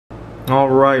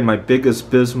Alright, my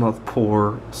biggest bismuth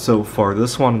pour so far.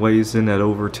 This one weighs in at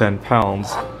over 10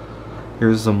 pounds.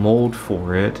 Here's a mold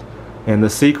for it. And the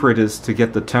secret is to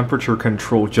get the temperature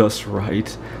control just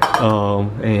right.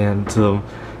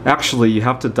 Actually, you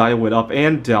have to dial it up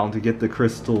and down to get the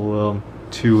crystal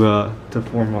to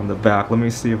form on the back. Let me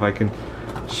see if I can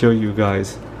show you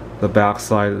guys the back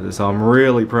side of this. I'm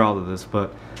really proud of this,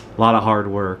 but a lot of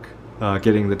hard work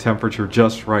getting the temperature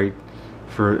just right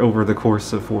for over the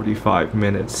course of 45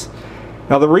 minutes.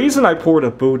 Now the reason I poured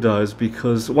a Buddha is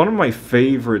because one of my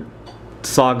favorite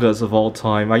sagas of all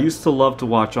time, I used to love to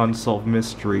watch Unsolved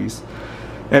Mysteries,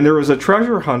 and there was a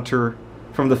treasure hunter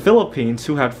from the Philippines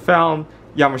who had found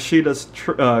Yamashita's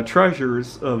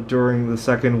treasures during the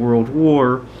Second World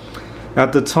War.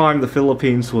 At the time, the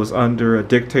Philippines was under a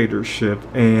dictatorship,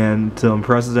 and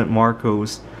President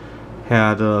Marcos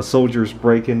had soldiers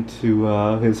break into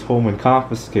his home and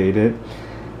confiscate it,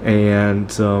 and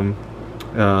the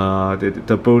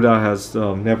Buddha has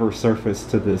never surfaced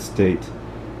to this date.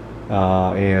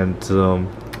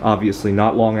 Obviously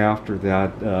not long after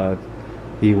that,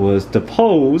 he was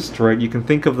deposed, right? You can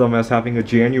think of them as having a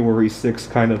January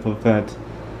 6th kind of event.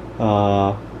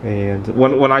 And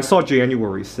when I saw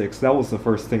January 6th, that was the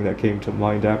first thing that came to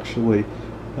mind, actually.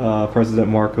 President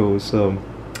Marcos'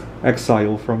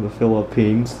 exile from the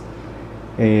Philippines,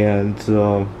 and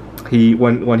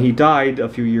when he died a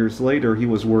few years later, he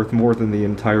was worth more than the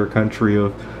entire country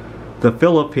of the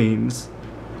Philippines.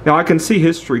 Now I can see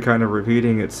history kind of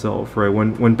repeating itself, right?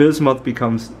 When bismuth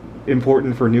becomes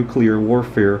important for nuclear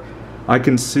warfare, I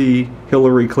can see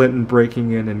Hillary Clinton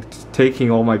breaking in and taking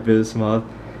all my bismuth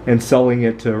and selling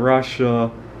it to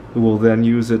Russia, who will then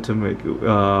use it to make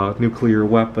nuclear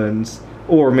weapons,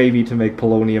 or maybe to make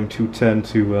polonium-210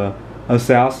 to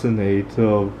assassinate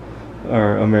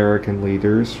our American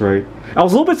leaders, right? I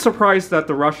was a little bit surprised that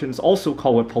the Russians also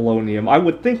call it polonium. I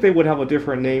would think they would have a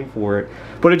different name for it,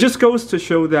 but it just goes to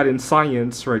show that in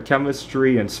science, right,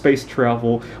 chemistry and space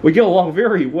travel, we get along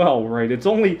very well, right? It's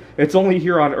only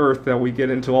here on Earth that we get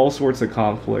into all sorts of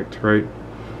conflict, right?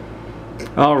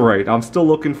 Alright, I'm still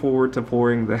looking forward to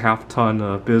pouring the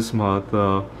half-ton bismuth.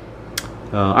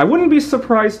 I wouldn't be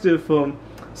surprised if,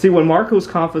 see, when Marcos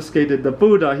confiscated the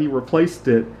Buddha, he replaced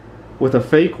it with a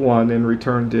fake one and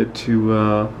returned it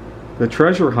to the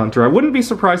treasure hunter. I wouldn't be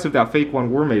surprised if that fake one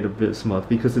were made of bismuth,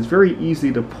 because it's very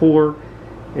easy to pour,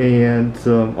 and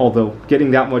although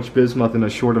getting that much bismuth in a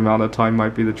short amount of time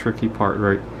might be the tricky part,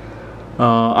 right?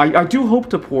 I do hope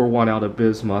to pour one out of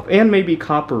bismuth, and maybe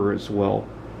copper as well.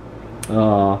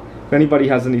 If anybody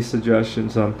has any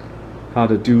suggestions on how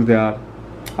to do that.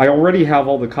 I already have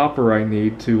all the copper I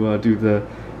need to do the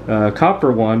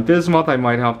copper one. Bismuth I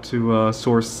might have to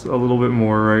source a little bit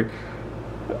more, right?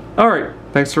 Alright,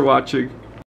 thanks for watching.